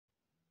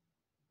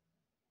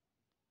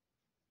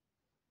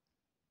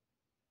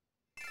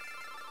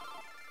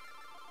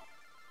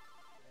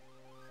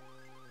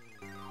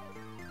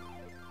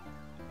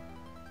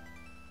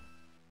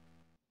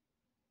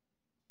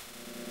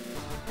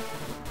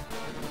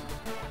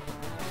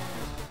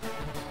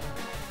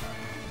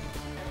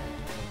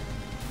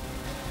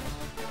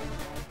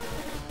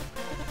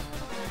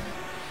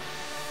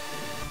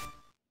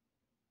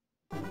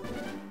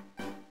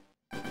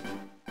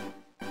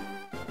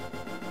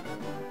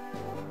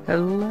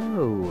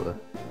Hello,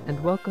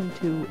 and welcome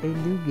to a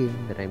new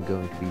game that I'm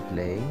going to be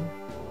playing.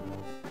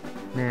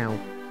 Now,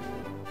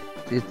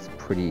 it's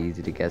pretty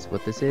easy to guess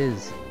what this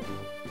is,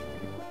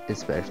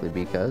 especially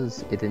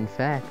because it in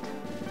fact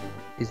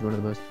is one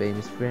of the most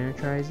famous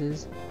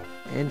franchises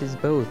and is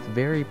both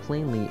very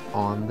plainly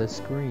on the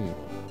screen.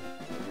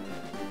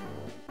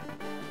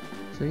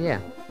 So yeah,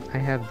 I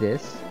have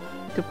this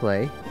to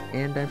play,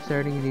 and I'm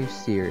starting a new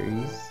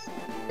series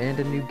and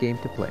a new game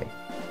to play.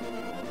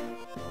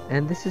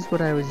 And this is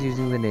what I was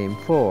using the name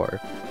for.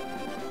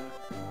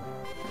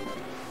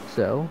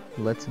 So,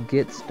 let's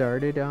get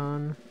started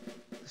on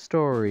the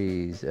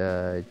stories.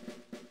 Yada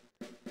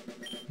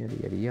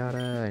yada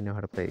yada, I know how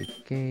to play the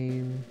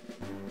game.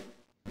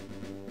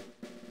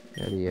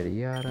 Yada yada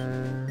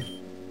yada.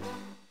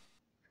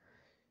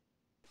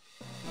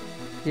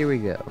 Here we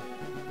go.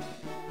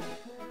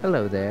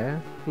 Hello there,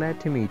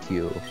 glad to meet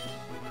you.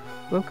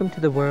 Welcome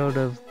to the world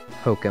of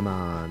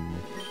Pokemon.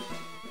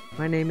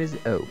 My name is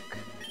Oak.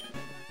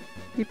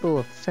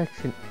 People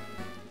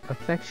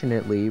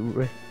affectionately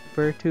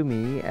refer to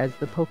me as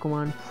the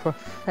Pokemon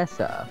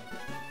Professor.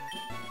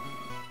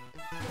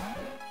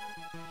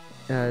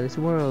 This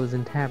world is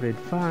inhabited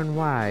far and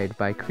wide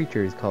by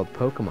creatures called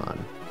Pokemon.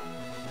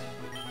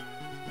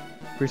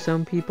 For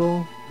some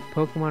people,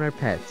 Pokemon are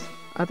pets.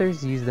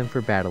 Others use them for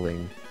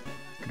battling.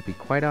 It's going to be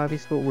quite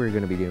obvious what we're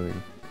going to be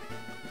doing.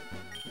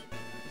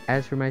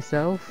 As for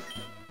myself,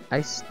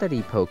 I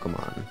study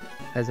Pokemon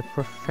as a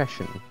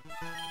profession.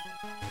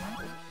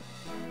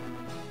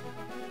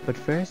 But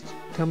first,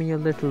 tell me a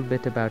little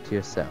bit about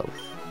yourself.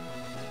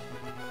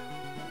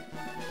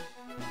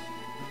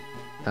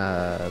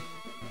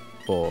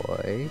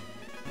 Boy.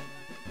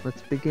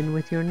 Let's begin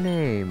with your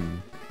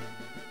name.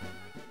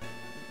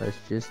 Let's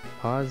just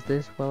pause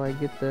this while I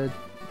get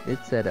it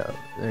set up,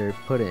 or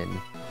put in.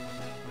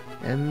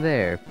 And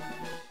there.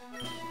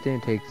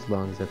 Didn't take as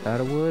long as I thought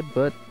it would,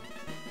 but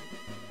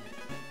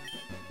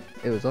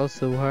it was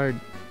also hard.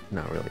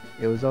 Not really.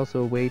 It was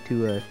also a way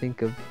to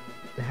think of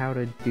how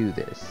to do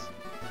this.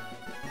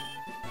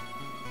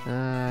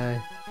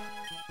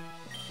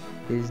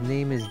 His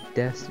name is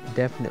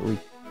definitely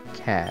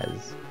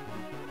Kaz,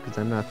 because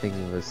I'm not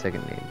thinking of a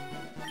second name.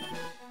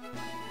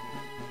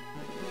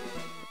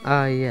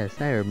 Ah,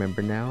 yes, I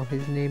remember now.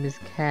 His name is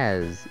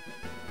Kaz.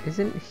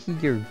 Isn't he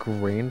your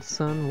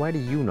grandson? Why do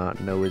you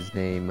not know his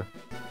name?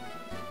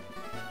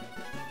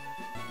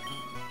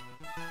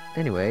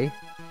 Anyway,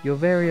 your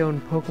very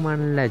own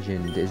Pokemon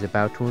legend is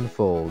about to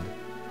unfold.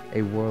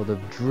 A world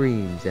of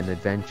dreams and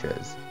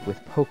adventures with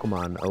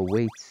Pokemon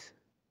awaits.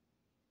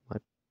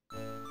 What?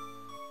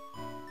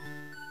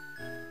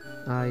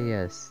 Ah,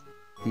 yes,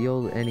 the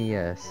old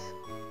NES.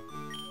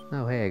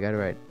 Oh, hey, I got it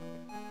right.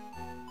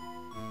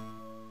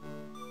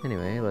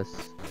 Anyway, let's...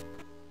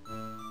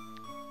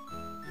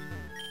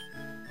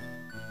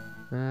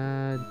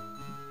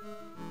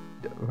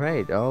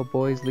 Right, all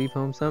boys leave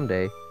home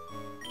someday.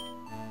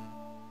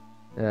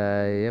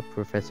 Yep,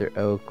 Professor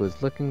Oak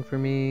was looking for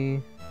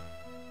me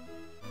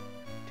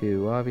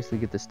to obviously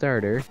get the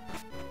starter.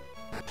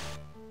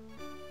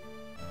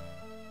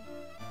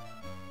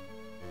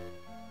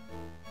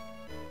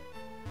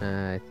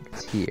 I think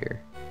it's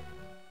here.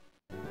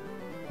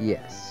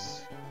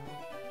 Yes.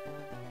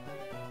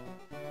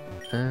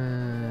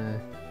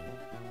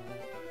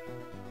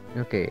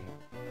 Okay.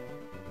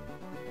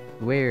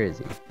 Where is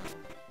he?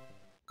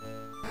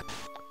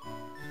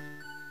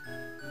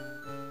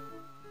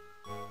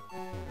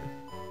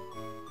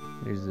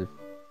 There's a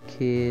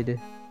kid.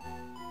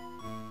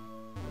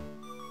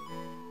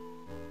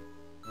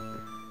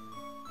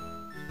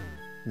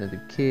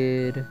 Another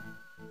kid.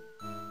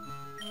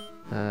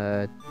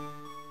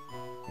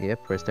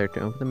 Yep, press start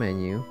to open the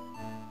menu.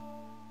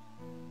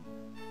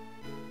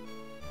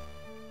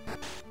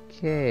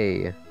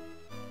 Okay.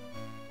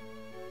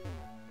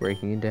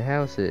 Breaking into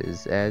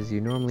houses, as you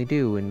normally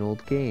do in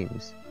old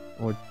games.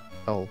 Or,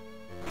 oh,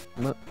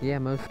 yeah,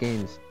 most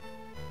games.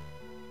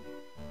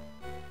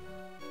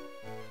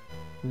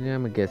 Yeah,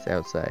 I'm gonna guess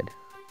outside.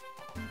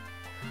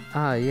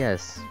 Ah,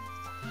 yes.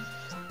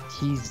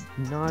 He's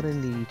not in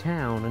the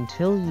town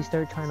until you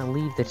start trying to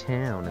leave the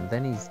town, and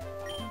then he's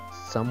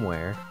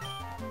somewhere.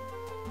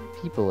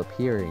 People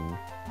appearing.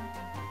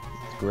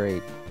 It's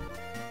great.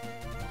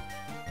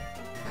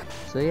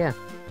 So yeah.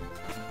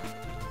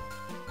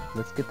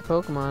 Let's get the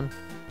Pokemon.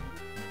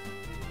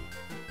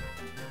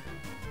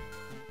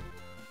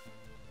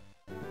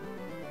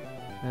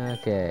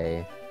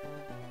 Okay.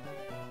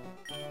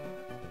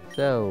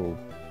 So,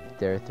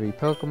 there are 3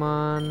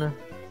 Pokemon.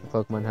 The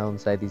Pokemon held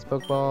inside these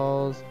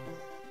Pokeballs.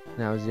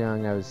 When I was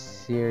young, I was a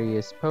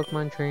serious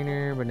Pokemon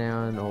trainer, but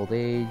now in old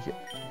age,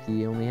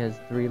 he only has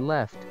 3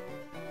 left.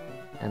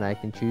 And I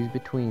can choose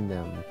between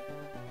them.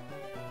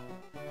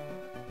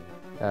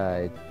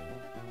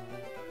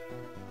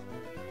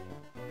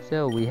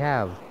 So we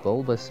have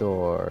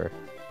Bulbasaur.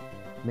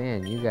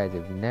 Man, you guys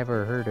have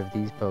never heard of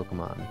these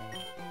Pokemon.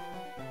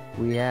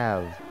 We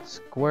have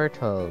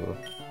Squirtle.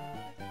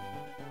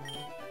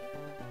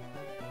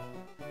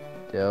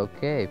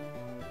 Okay.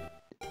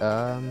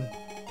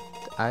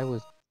 I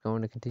was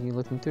going to continue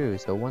looking through.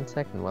 So 1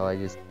 second while I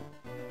just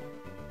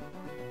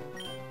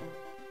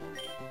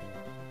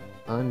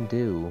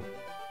undo.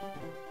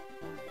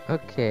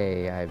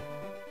 Okay, I've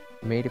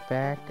made it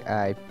back.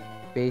 I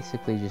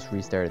basically just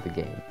restarted the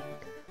game.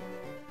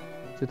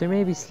 So there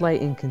may be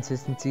slight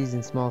inconsistencies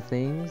in small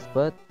things,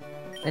 but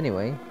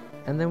anyway.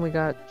 And then we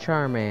got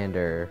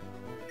Charmander.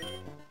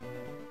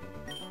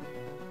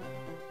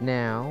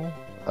 Now,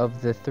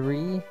 of the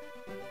three,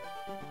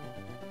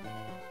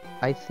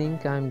 I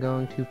think I'm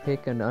going to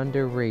pick an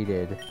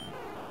underrated.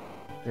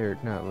 They're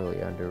not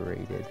really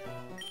underrated.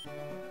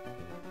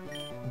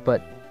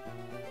 But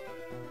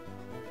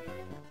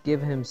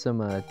give him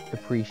some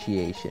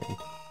appreciation.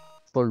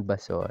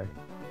 Bulbasaur.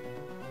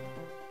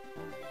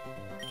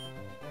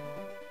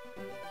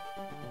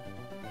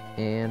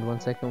 And 1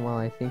 second while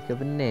I think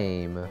of a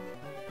name.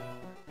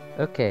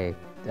 Okay,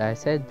 I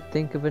said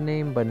think of a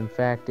name, but in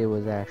fact it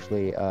was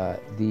actually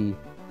the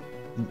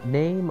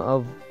name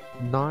of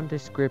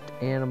nondescript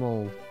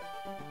animal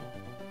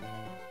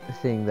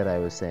thing that I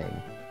was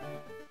saying.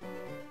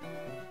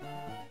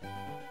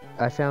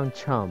 I found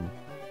Chum.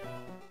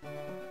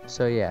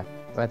 So yeah,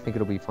 I think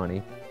it'll be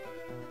funny.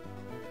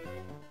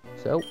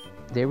 So,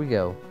 there we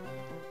go.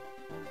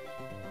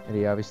 And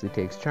he obviously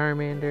takes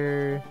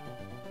Charmander,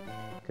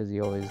 because he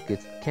always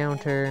gets the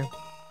counter.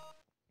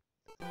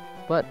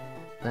 But,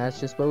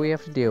 that's just what we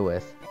have to deal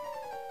with.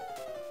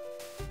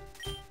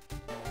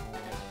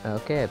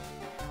 Okay.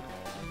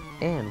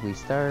 And we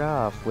start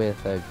off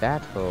with a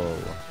battle.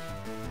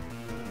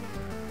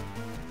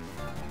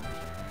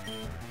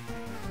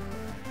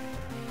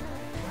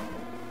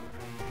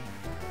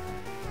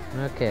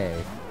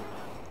 Okay.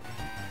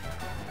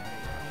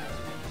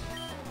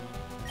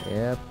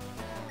 Yep.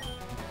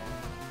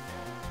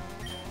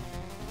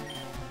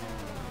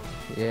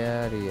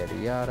 Yada yada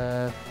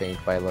yada.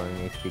 Faint by lowering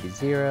HP to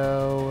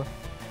 0.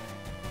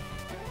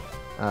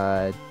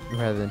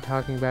 Rather than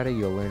talking about it,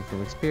 you'll learn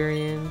from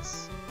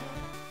experience.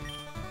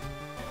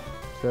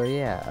 So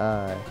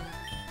yeah,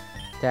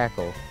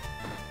 tackle.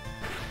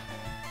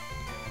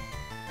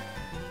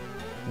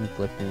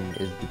 Inflicting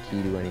is the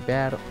key to any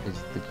battle,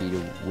 is the key to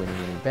winning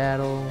any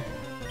battle.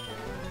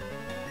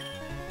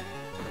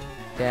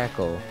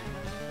 Tackle.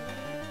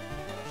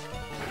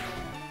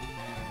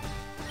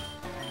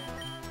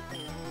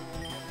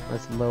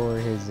 Let's lower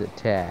his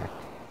attack.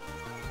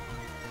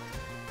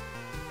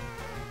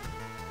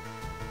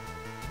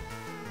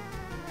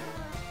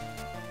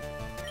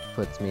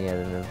 Puts me at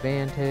an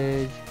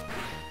advantage.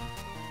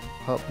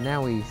 Oh,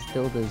 now he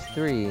still does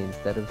 3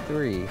 instead of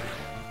 3.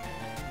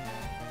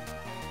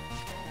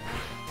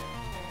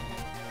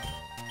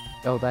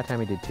 Oh, that time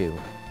he did 2.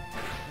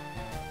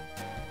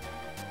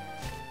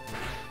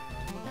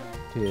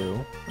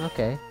 2.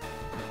 Okay.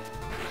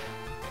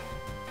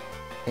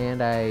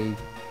 And I...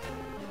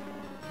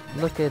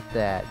 Look at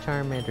that.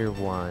 Charmander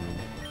won.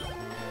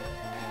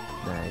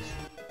 Nice.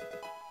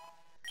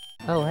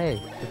 Oh,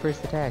 hey. The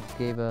first attack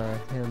gave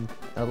him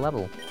a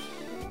level.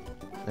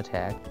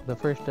 Attack. The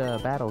first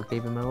battle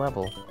gave him a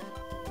level.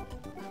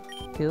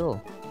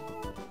 Cool.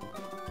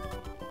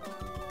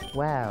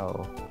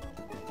 Wow.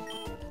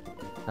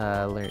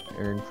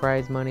 Earn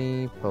prize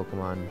money,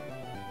 Pokemon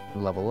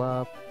level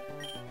up.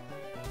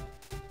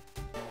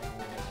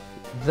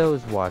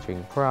 Those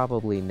watching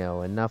probably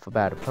know enough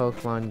about a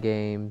Pokemon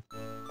game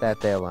that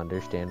they'll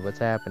understand what's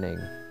happening.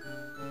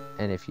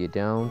 And if you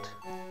don't,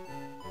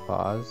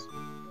 pause,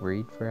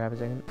 read for half a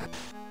second.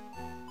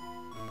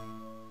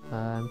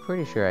 I'm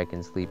pretty sure I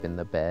can sleep in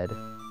the bed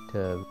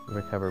to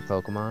recover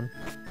Pokemon.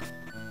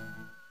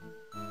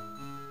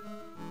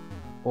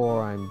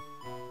 Or I'm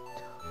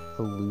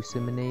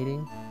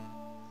hallucinating.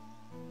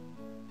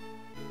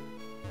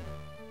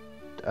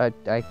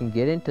 I can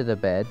get into the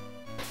bed.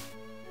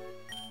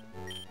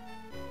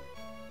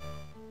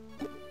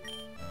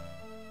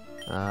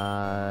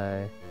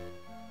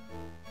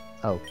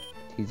 Oh,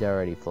 he's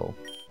already full.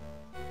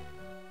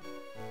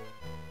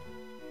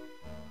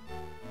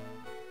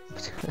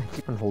 I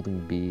keep on holding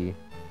B.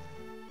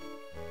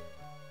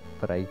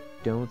 But I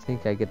don't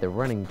think I get the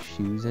running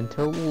shoes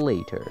until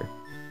later.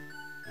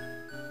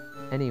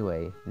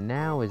 Anyway,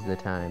 now is the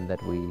time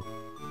that we...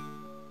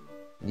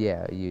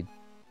 Yeah, you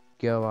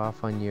go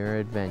off on your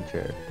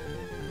adventure.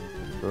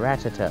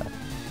 Rattata.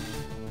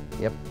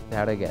 Yep,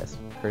 how'd I guess?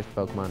 First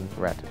Pokemon,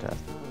 Rattata.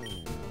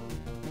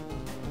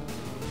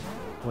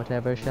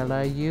 Whatever shall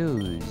I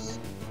use?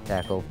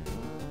 Tackle.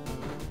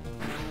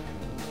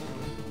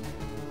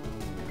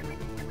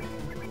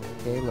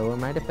 Okay, lower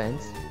my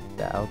defense.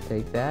 I'll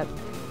take that.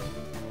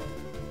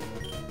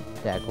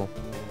 Tackle.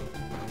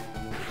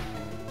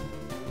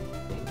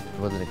 It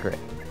wasn't a crit.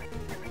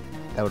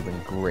 That would have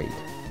been great.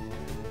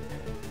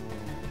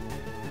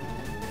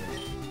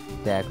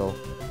 Tackle.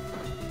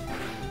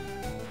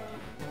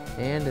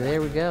 And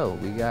there we go.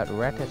 We got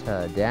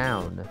Rattata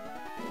down.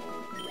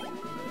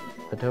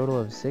 A total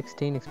of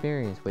 16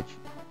 experience, which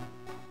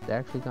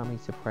actually got me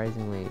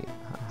surprisingly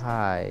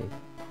high.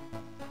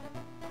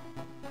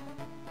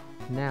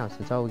 Now,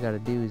 since all we gotta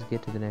do is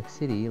get to the next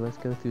city, let's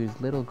go through as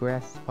little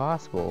grass as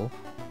possible.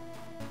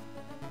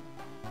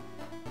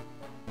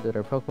 so that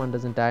our Pokemon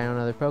doesn't die on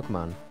other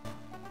Pokemon.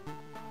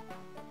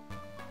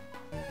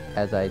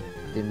 As I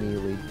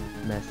immediately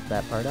messed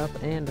that part up,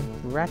 and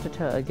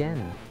Rattata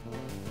again.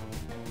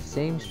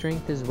 Same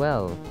strength as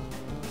well.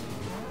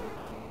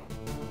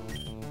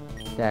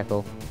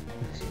 Tackle.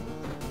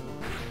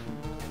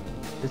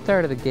 The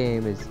start of the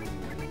game is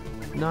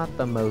not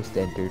the most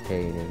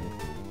entertaining.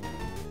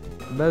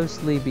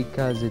 Mostly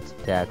because it's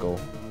Tackle.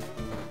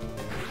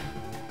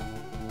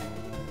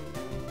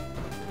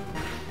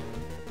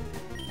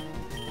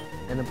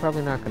 And I'm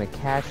probably not going to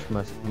catch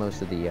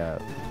most of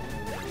the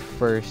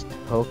first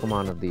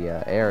Pokemon of the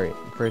area.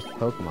 First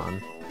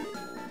Pokemon.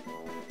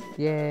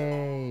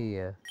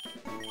 Yay!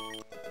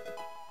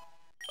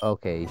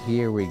 Okay,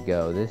 here we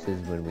go. This is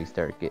when we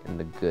start getting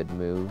the good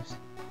moves.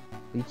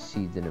 Leech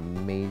Seed's an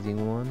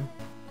amazing one.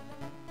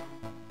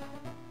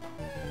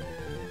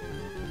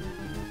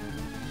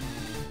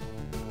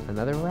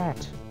 Another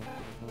rat.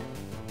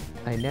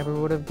 I never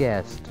would have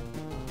guessed.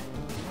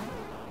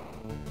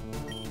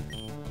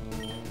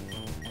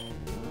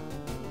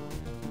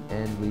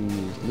 And we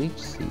use Leech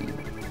Seed,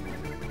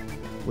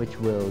 which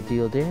will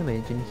deal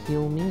damage and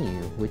heal me,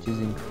 which is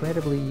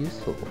incredibly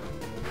useful.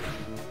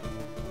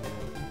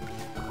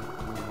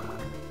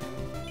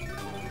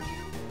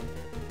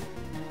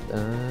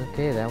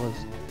 Okay, that was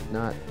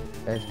not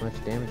as much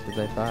damage as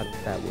I thought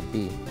that would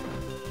be.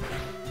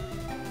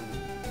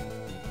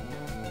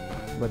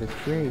 But it's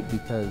great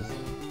because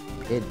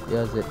it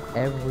does it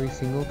every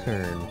single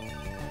turn.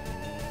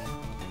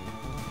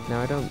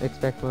 Now I don't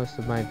expect most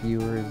of my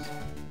viewers,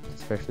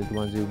 especially the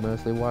ones who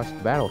mostly watch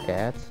Battle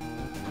Cats,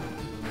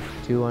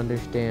 to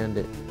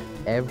understand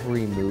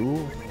every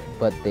move,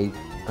 but they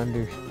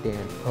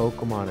understand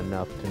Pokemon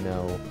enough to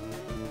know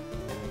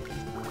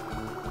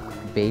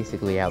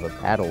basically how the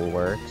battle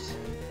works.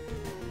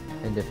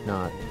 And if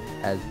not,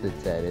 as it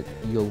said,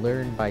 you'll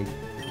learn by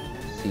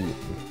seeing.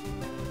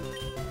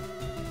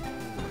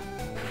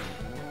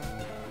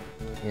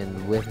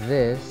 And with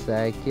this,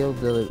 I killed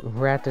the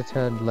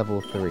Rattata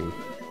level 3.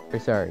 Or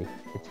sorry,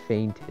 it's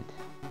fainted.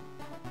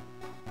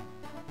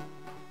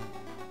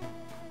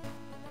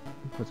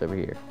 What's over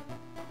here?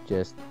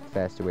 Just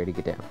faster way to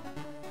get down.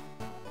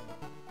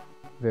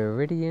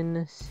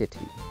 Viridian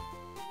City.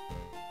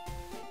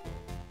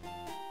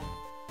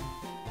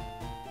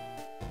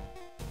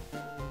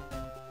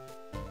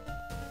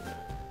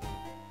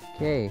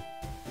 Okay.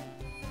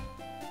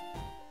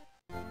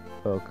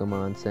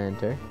 Pokemon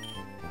Center.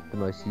 The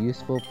most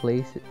useful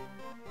place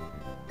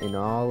in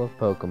all of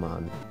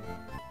Pokemon.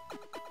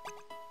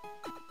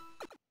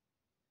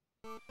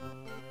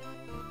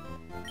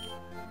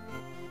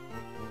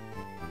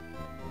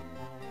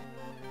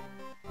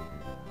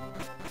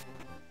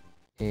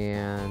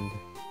 And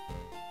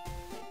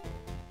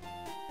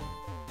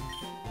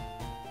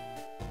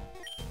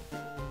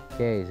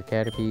okay, so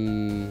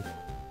Caterpie.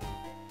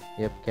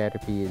 Yep,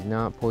 Caterpie is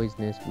not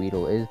poisonous.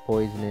 Weedle is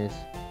poisonous.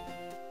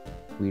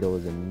 Weedle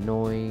is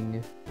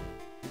annoying.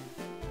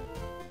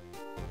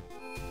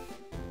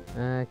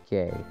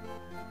 Okay.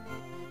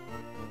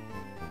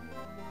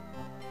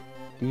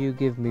 Do you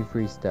give me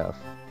free stuff?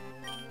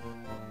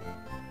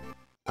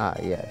 Ah,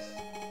 yes.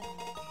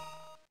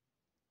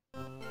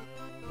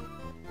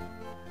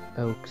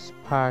 Oak's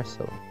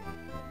Parcel.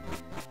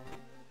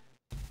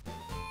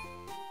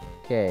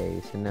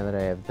 Okay, so now that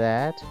I have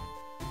that,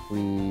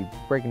 we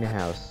break into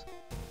house.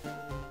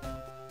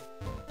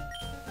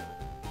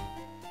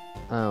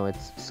 Oh,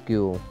 it's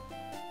school.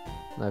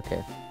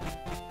 Okay.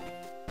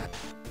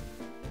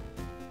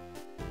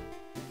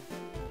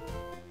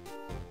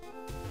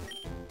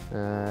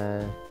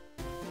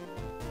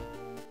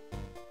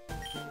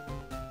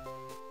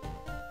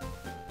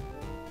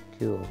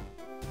 Cool.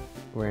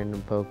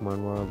 Random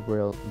Pokemon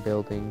world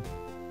building.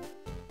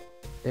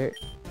 There.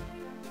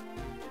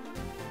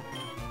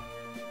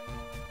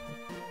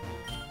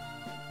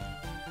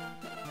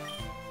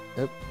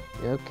 Oh,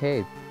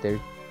 okay. There's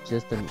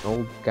just an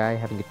old guy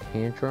having a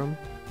tantrum.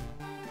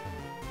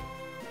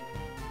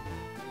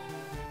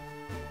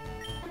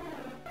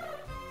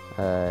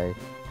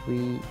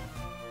 We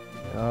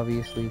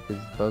obviously, because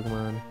it's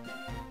Pokemon,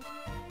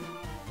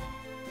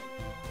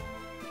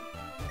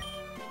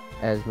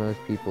 as most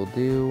people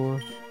do.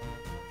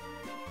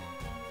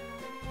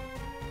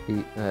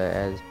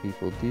 As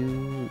people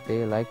do,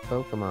 they like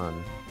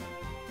Pokemon.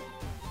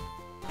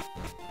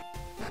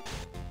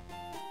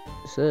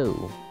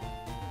 So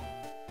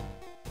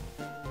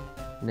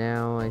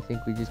now I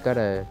think we just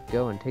gotta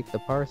go and take the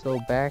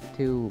parcel back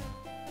to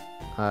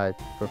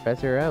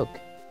Professor Oak.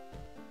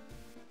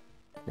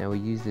 Now we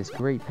use this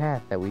great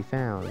path that we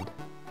found.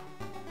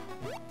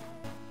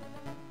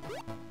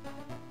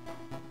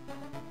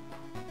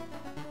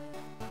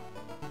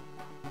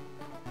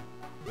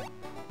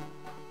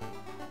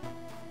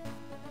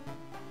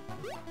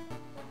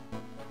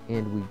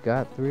 And we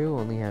got through,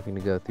 only having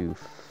to go through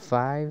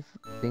 5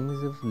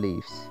 things of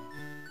Leafs.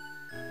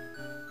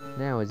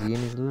 Now, is he in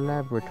his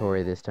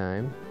laboratory this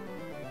time?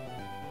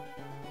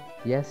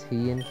 Yes,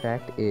 he in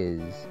fact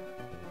is.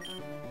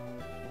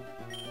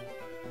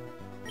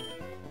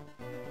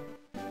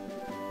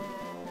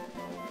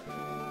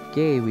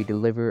 Okay, we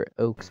deliver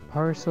Oak's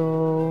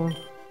parcel.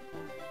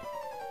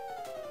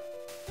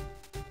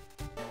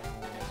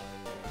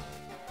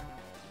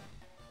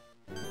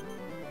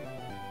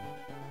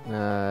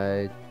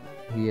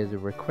 He has a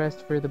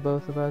request for the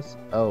both of us.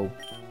 Oh,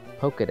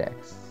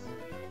 Pokedex.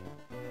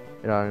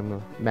 It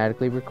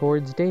automatically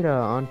records data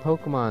on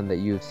Pokemon that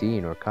you've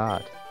seen or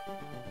caught.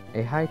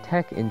 A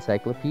high-tech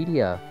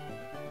encyclopedia.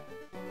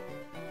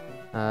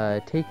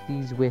 Take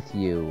these with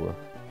you.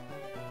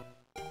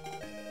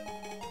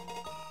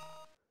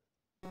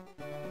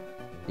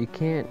 You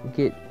can't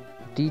get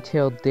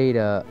detailed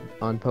data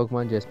on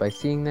Pokemon just by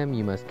seeing them.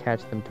 You must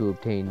catch them to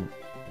obtain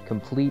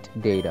complete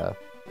data.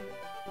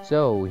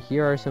 So,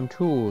 here are some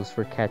tools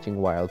for catching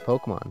wild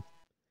Pokemon.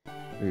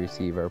 We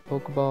receive our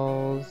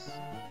Pokeballs.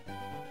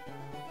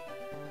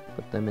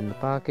 Put them in the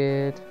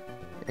pocket.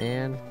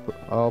 And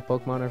all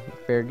Pokemon are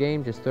fair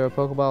game. Just throw a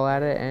Pokeball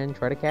at it and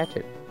try to catch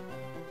it.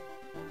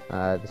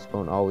 This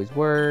won't always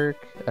work.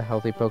 A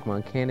healthy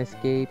Pokemon can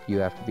escape. You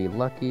have to be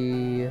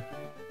lucky.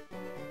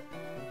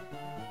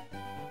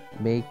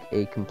 Make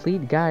a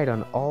complete guide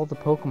on all the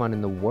Pokemon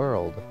in the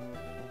world.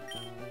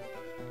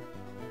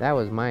 That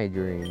was my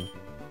dream.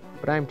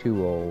 But I'm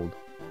too old.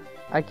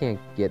 I can't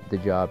get the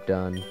job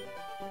done.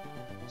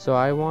 So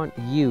I want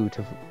you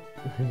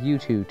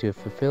two to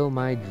fulfill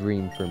my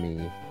dream for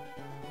me.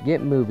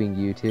 Get moving,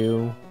 you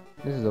two.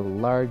 This is a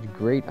large,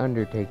 great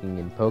undertaking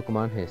in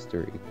Pokemon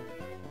history.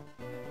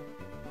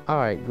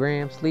 Alright,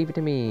 Gramps, leave it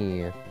to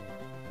me.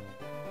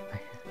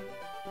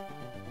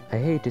 I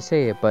hate to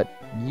say it, but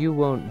you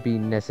won't be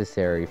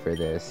necessary for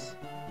this.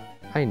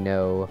 I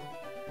know.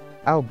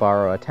 I'll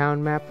borrow a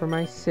town map for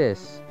my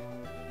sis.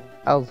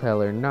 I'll tell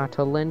her not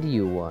to lend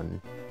you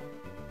one.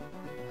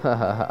 Ha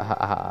ha ha ha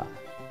ha.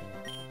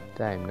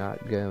 I'm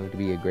not going to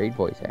be a great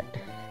voice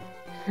actor.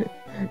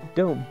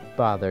 Don't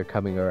bother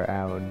coming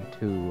around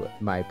to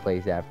my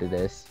place after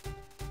this.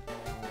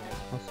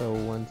 Also,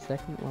 1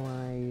 second while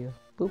I...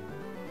 boop.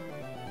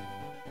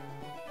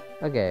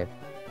 Okay.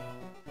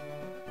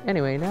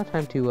 Anyway, now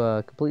time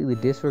to completely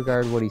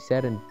disregard what he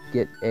said and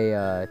get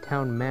a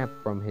town map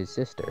from his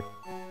sister.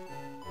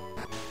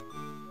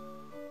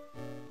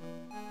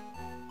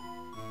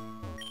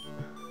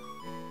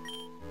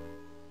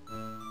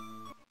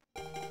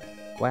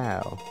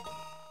 Wow.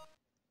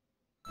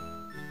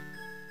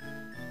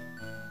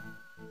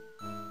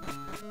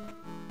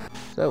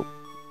 So.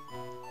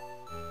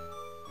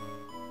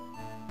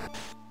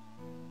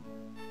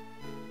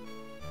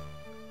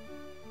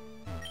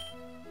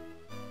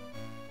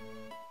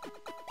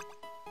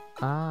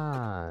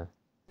 Ah.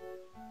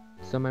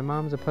 So my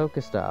mom's a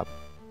Pokestop.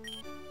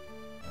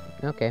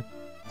 Okay.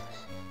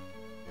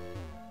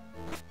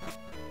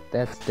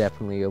 That's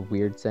definitely a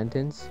weird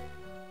sentence.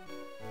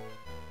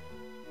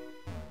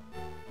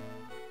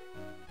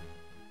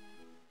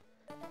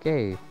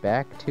 Okay,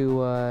 back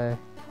to,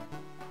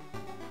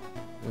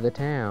 the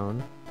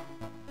town.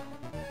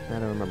 I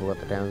don't remember what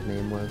the town's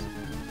name was.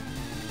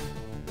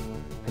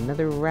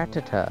 Another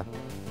Rattata.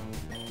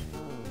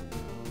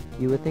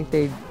 You would think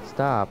they'd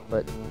stop,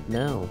 but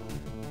no.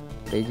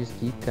 They just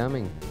keep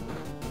coming.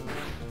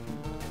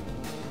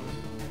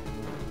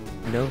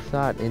 No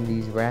thought in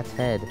these rats'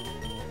 head.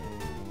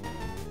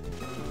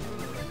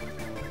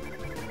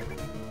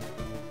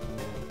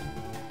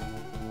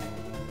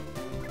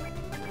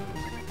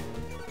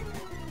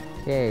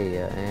 Okay,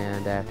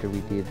 and after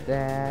we did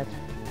that,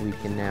 we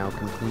can now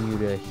continue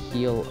to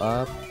heal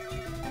up.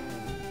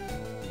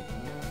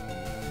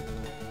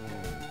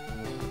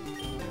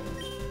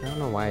 I don't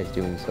know why it's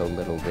doing so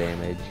little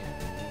damage.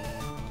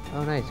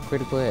 Oh nice,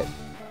 critical hit.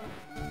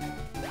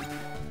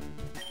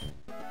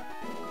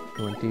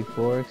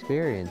 24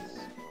 experience.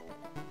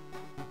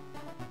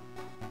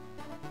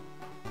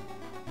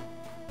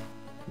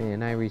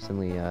 Man, I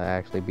recently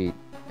actually beat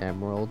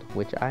Emerald,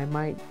 which I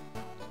might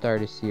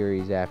start a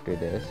series after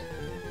this.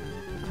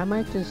 I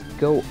might just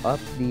go up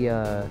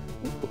the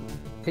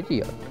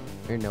Pidgeot.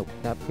 Or nope,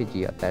 not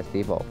Pidgeot, that's the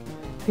evolve.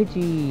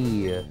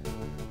 Pidgey!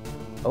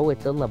 Oh,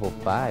 it's a level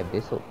 5.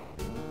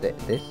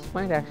 This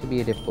might actually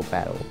be a difficult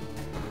battle.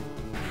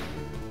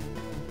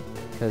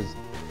 Because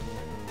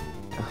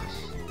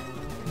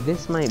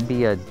this might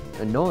be an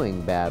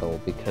annoying battle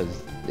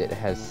because it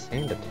has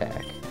Sand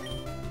Attack.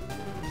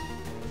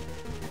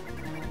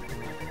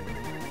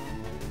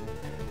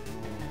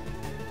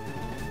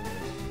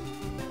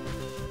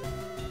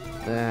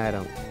 I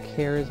don't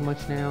care as much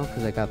now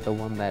because I got the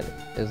one that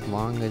as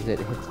long as it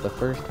hits the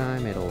first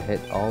time, it'll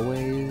hit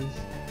always.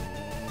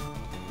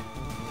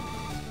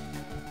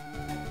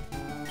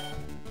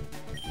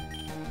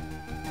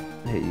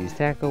 I use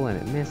tackle and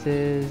it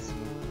misses.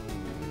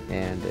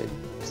 And it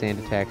sand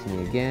attacks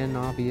me again,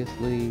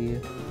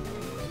 obviously.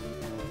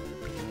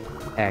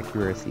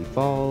 Accuracy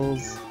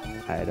falls.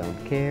 I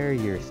don't care,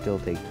 you're still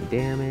taking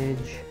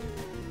damage.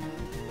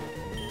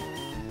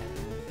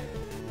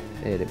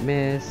 It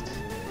missed.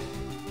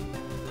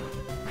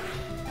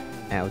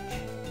 Ouch.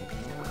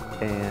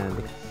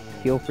 And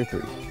heal for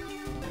 3.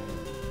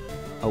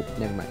 Oh,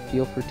 never mind.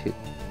 Heal for 2.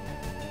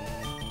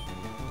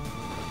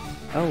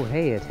 Oh,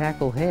 hey, a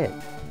tackle hit.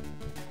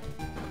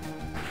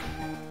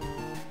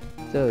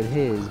 So it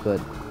is, but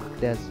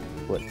that's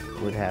what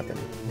would happen.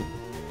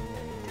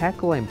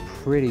 Tackle, I'm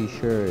pretty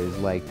sure, is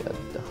like a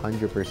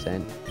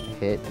 100%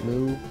 hit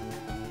move.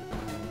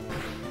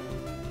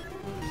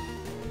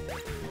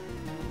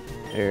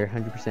 Or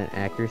 100%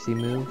 accuracy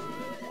move.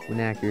 When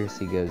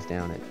accuracy goes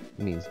down, it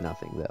means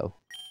nothing, though.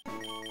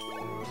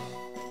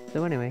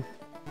 So anyway,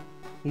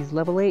 he's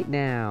level 8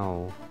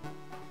 now.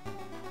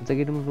 Once I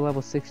get him to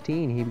level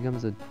 16, he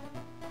becomes a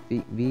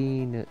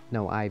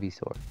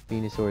Ivysaur.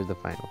 Venusaur is the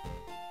final.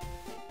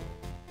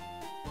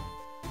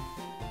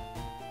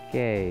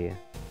 Okay.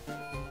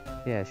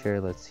 Yeah,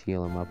 sure, let's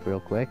heal him up real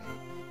quick.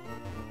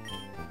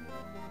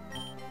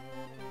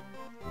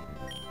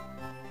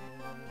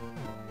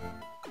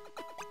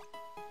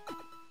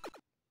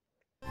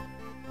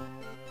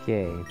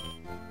 Okay.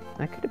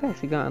 I could have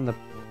actually gotten the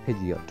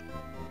Pidgeot.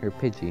 Or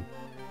Pidgey.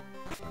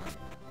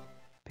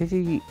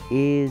 Pidgey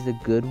is a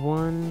good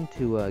one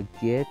to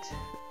get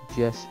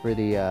just for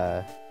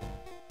the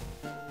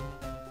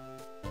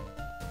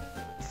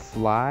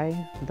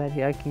fly that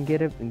I can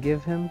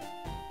give him.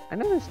 I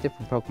know there's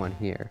different Pokemon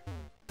here.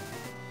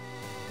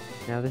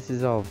 Now this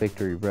is all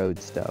Victory Road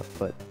stuff,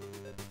 but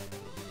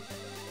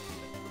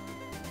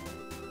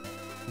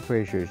I'm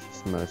pretty sure it's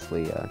just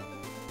mostly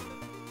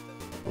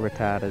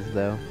Rattatas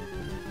though.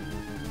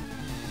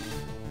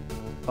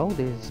 Oh,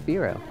 there's a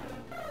Spearow.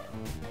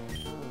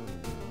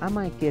 I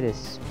might get a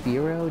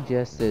Spearow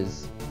just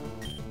as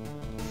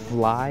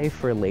fly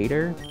for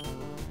later.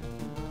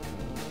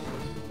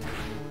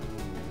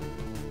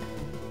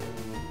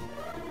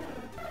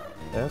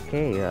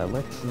 Okay,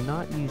 let's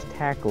not use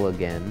Tackle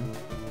again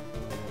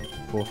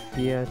for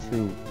fear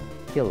to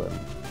kill him.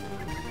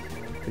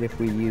 But if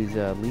we use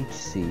Leech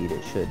Seed,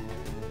 it should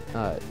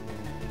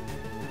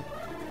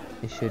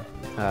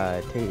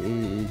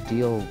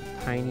deal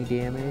tiny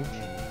damage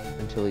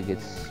until he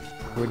gets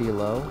pretty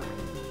low.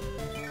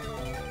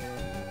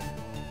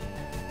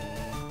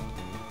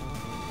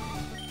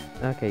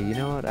 Okay, you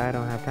know what? I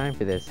don't have time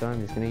for this, so I'm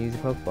just gonna use a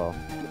Pokeball.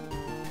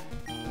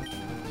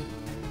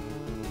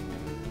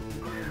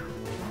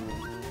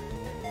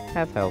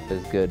 Half health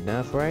is good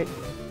enough, right?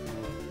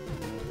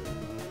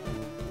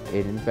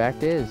 It in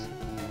fact is.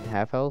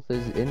 Half health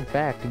is in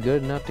fact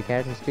good enough to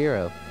catch a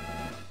Spearow.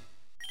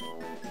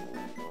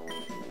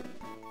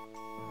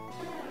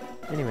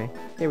 Anyway,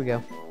 here we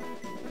go.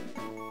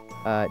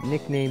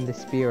 Nickname the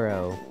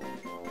Spearow.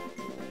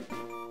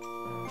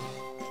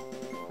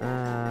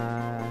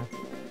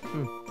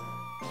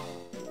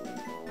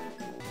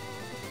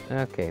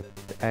 Okay,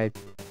 I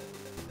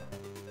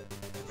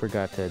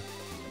forgot to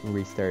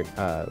restart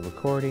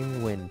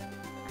recording when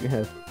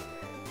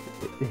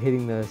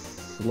hitting the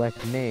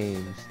select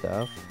name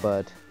stuff,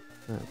 but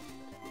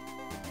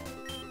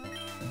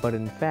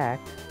in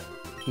fact,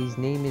 his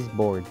name is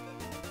Board.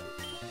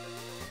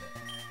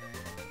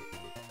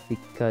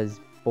 Because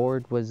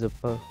Board was a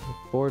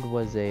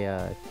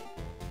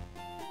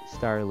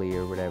Starly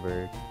or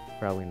whatever.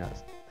 Probably not.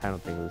 I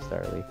don't think it was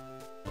Starly.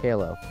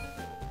 Tailo.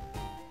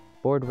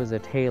 Board was a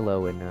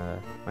Tailo in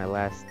my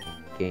last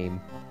game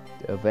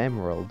of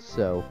Emerald,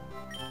 so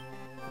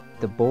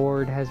the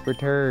Board has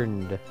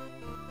returned.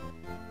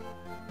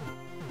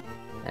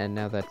 And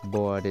now that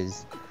Board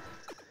is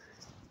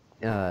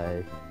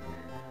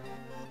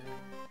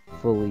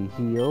fully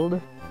healed,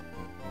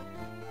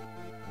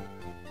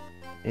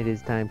 it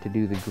is time to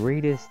do the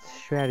greatest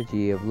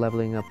strategy of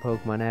leveling up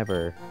Pokemon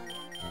ever.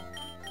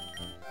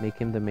 Make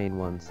him the main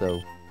one, so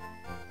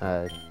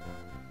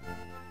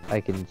I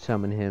can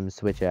summon him,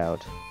 switch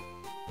out.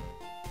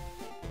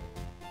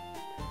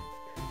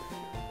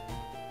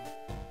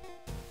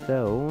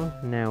 So,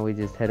 now we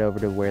just head over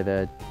to where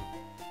the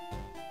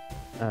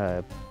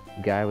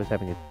guy was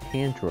having a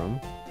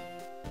tantrum.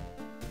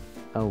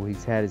 Oh,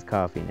 he's had his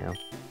coffee now.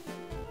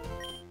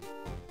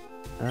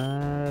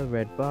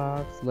 Red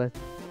box, let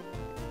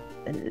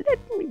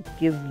me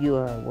give you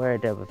a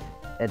word of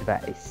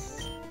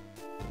advice.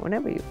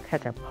 Whenever you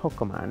catch a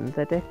Pokemon,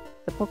 the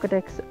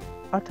Pokedex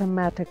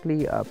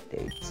automatically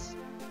updates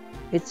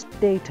its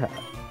data.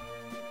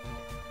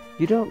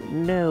 You don't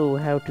know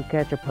how to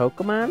catch a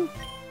Pokemon?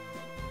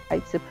 I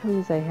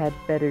suppose I had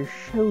better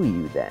show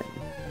you then.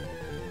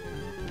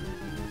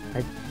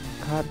 I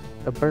caught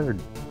a bird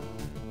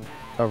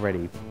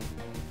already.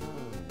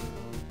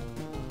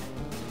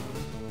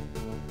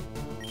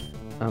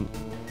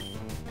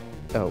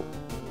 Oh.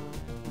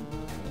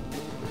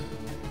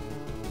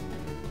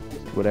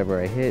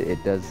 Whatever I hit,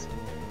 it does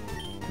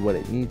what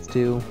it needs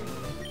to.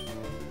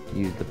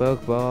 Use the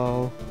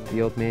Pokeball.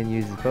 The old man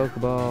uses the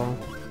Pokeball.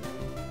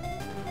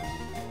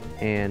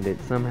 And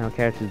it somehow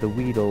catches the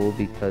Weedle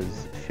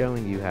because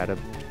showing you how to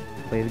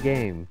play the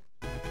game.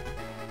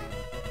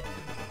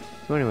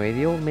 So anyway,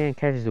 the old man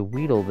catches a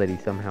Weedle that he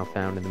somehow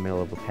found in the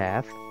middle of a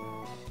path.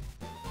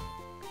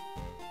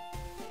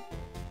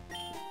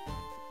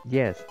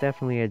 Yes,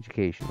 definitely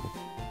educational.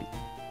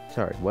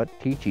 Sorry, what?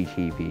 Teachy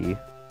TV.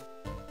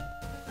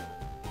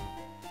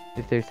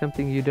 If there's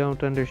something you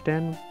don't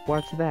understand,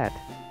 watch that.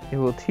 It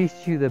will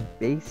teach you the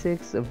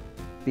basics of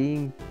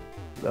being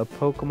a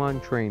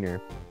Pokemon trainer.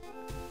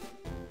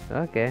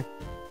 Okay.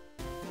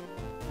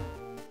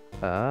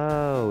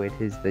 Oh, it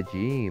is the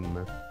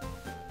gym.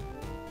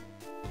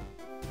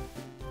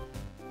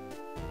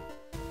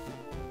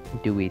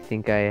 Do we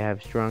think I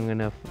have strong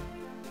enough?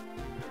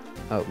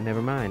 Oh,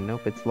 never mind.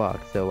 Nope, it's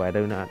locked, so I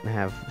do not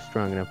have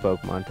strong enough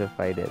Pokemon to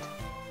fight it.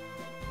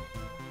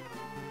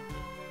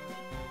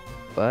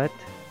 But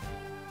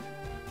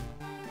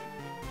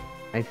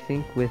I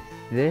think with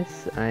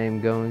this, I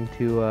am going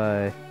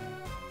to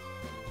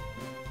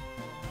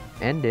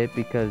end it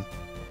because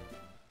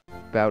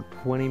about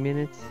 20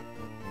 minutes.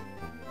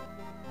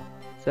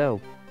 So,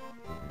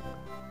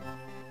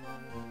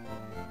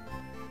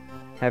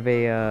 have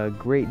a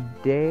great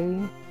day.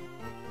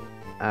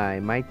 I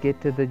might get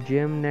to the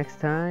gym next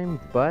time,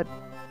 but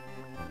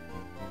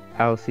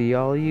I'll see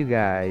all you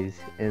guys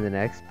in the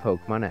next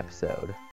Pokemon episode.